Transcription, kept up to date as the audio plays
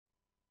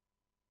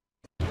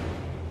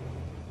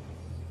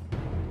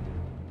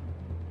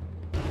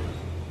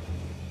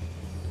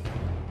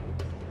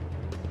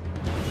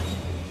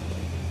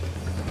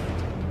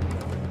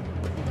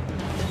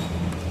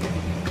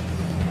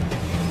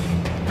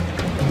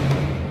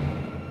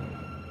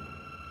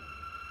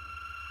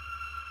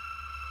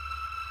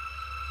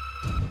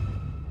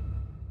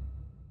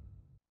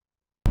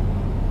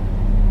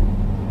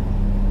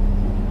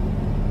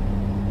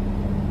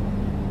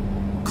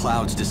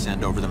clouds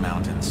descend over the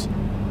mountains,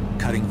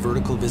 cutting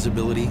vertical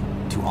visibility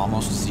to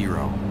almost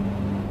zero.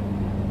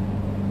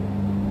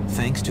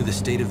 Thanks to the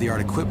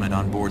state-of-the-art equipment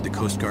on board the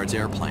Coast Guard's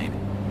airplane,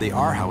 they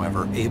are,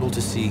 however, able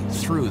to see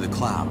through the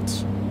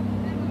clouds.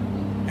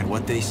 And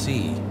what they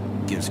see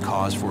gives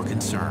cause for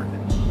concern.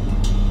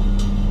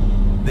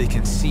 They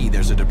can see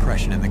there's a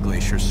depression in the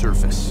glacier's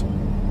surface.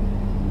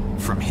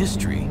 From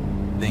history,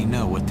 they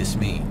know what this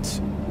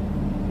means.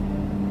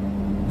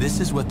 This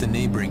is what the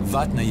neighboring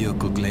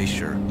Vatnajökull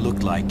glacier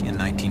looked like in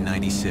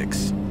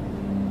 1996.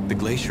 The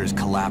glacier is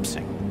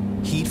collapsing.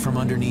 Heat from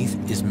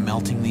underneath is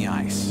melting the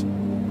ice.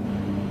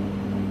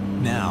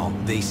 Now,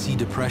 they see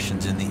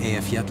depressions in the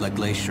Eyjafjallajökull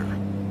glacier.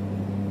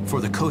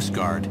 For the Coast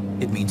Guard,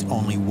 it means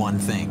only one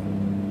thing.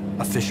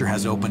 A fissure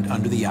has opened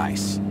under the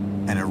ice.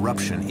 An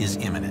eruption is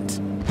imminent.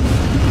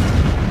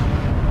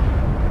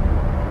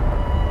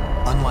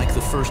 Unlike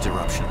the first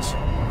eruptions,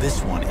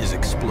 this one is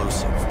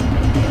explosive.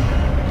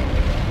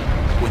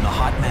 When the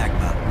hot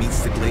magma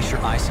meets the glacier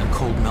ice and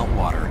cold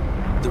meltwater,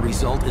 the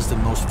result is the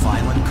most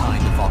violent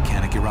kind of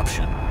volcanic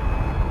eruption.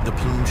 The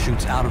plume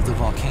shoots out of the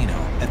volcano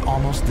at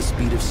almost the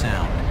speed of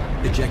sound,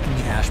 ejecting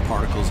the ash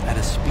particles at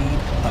a speed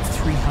of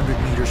 300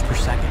 meters per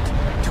second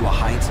to a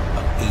height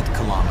of 8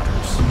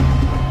 kilometers.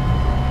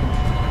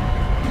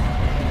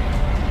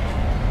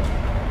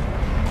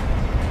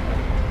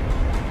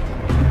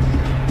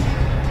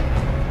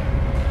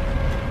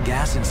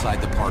 Gas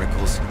inside the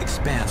particles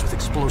expands with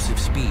explosive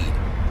speed,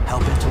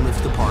 helping to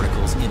lift the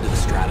particles into the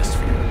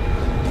stratosphere.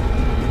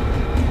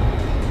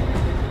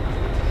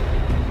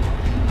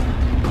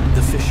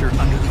 The fissure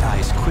under the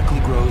ice quickly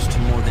grows to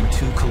more than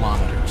 2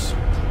 kilometers.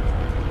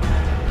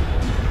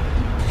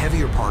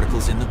 Heavier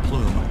particles in the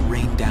plume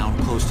rain down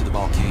close to the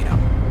volcano.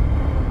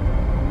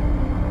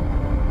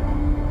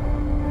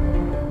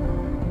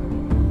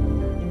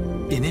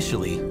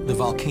 Initially, the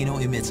volcano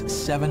emits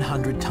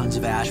 700 tons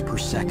of ash per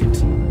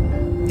second.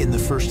 In the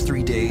first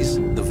 3 days,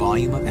 the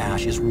volume of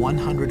ash is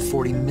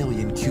 140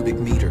 million cubic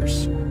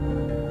meters.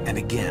 And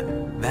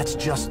again, that's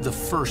just the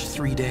first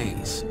 3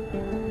 days.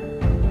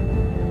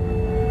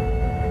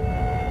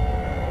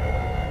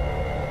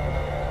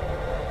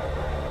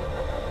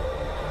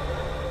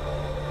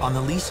 On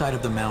the lee side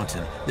of the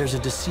mountain, there's a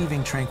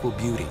deceiving tranquil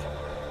beauty.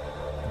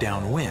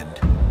 Downwind,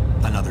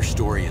 another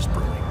story is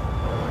brewing.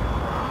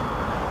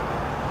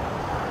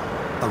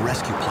 A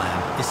rescue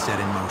plan is set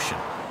in motion.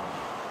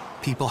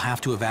 People have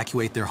to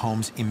evacuate their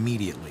homes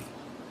immediately.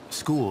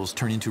 Schools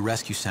turn into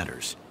rescue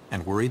centers,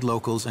 and worried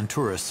locals and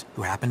tourists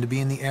who happen to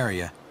be in the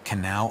area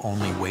can now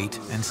only wait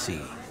and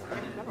see.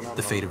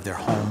 The fate of their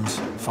homes,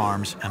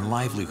 farms, and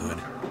livelihood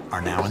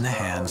are now in the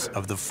hands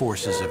of the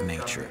forces of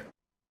nature.